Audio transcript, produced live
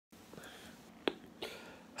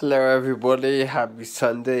Hello everybody, happy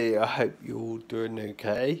Sunday, I hope you're all doing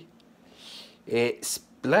okay. It's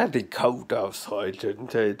bloody cold outside, didn't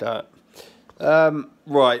tell you that.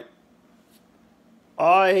 Right.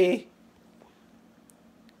 I'm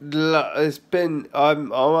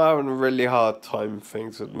having a really hard time with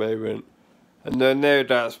things at the moment. And I know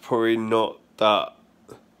that's probably not that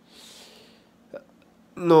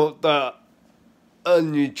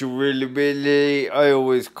unusual really. I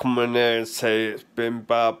always come in there and say it's been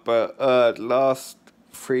bad, but the last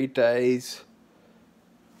 3 days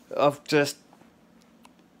I've just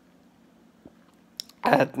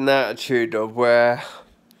had an attitude of where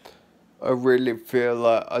I really feel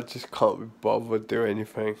like I just can't be bothered to do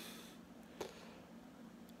anything.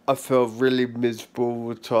 I feel really miserable all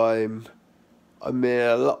the time. I'm in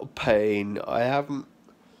a lot of pain. I haven't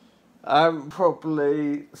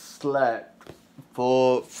properly slept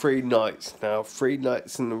for 3 nights now. 3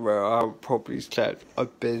 nights in a row I haven't properly slept.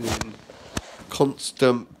 I've been in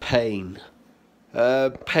constant pain.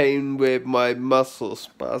 Pain with my muscle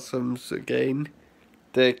spasms again.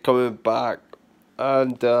 They're coming back.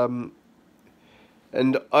 And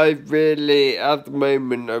I really, at the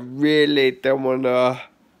moment, I really don't want to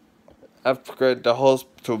have to go to the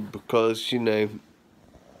hospital because, you know,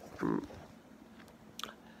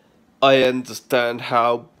 I understand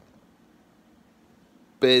how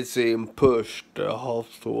busy and pushed the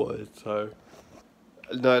hospital is, so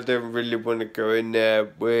and I don't really want to go in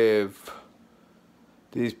there with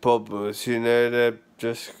these problems, you know, they're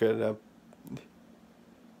just gonna...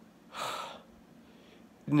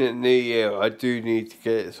 In the new year, I do need to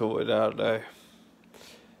get it sorted out though.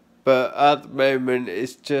 But at the moment,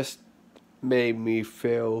 it's just made me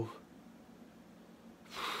feel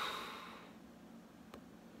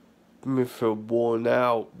worn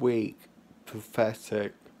out, weak,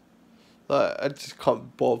 pathetic. Like, I just can't be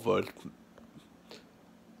bothered.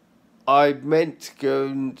 I meant to go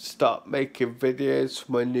and start making videos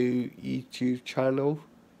for my new YouTube channel.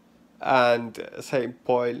 And at the same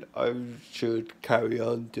point, I should carry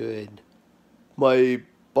on doing my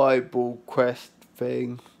Bible quest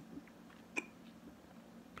thing.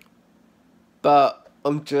 But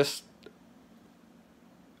I'm just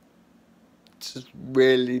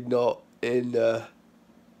really not in the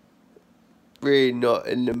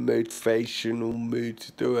motivational mood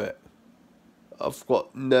to do it. I've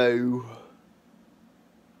got no...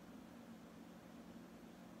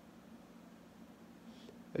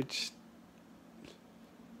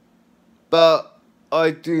 But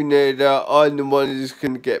I do know that I'm the one who's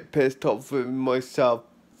going to get pissed off with myself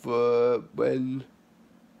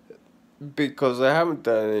because I haven't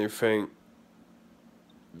done anything.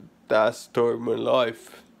 That's the story of my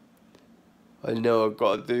life. I know I've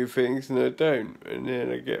got to do things and I don't, and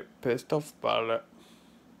then I get pissed off about it.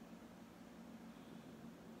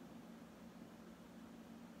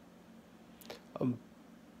 I'm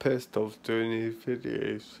pissed off doing these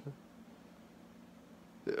videos.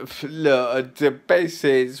 Look,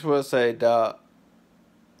 basically, I just want to say that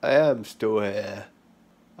I am still here.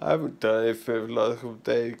 I haven't done it for the last couple of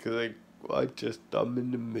days because I'm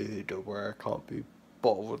in the mood of where I can't be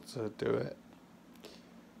bothered to do it.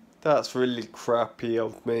 That's really crappy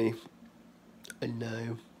of me. I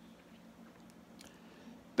know.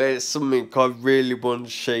 But it's something I really want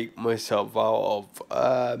to shake myself out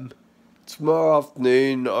of. Tomorrow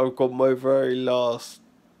afternoon, I've got my very last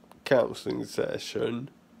counselling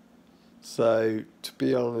session. So, to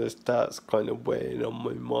be honest, that's kind of weighing on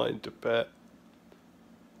my mind a bit.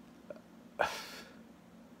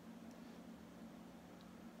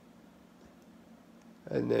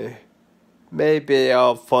 I know. Maybe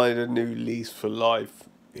I'll find a new lease for life.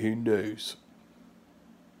 Who knows?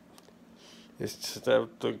 It's just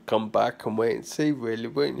have to come back and wait and see, really,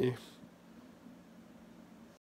 won't you?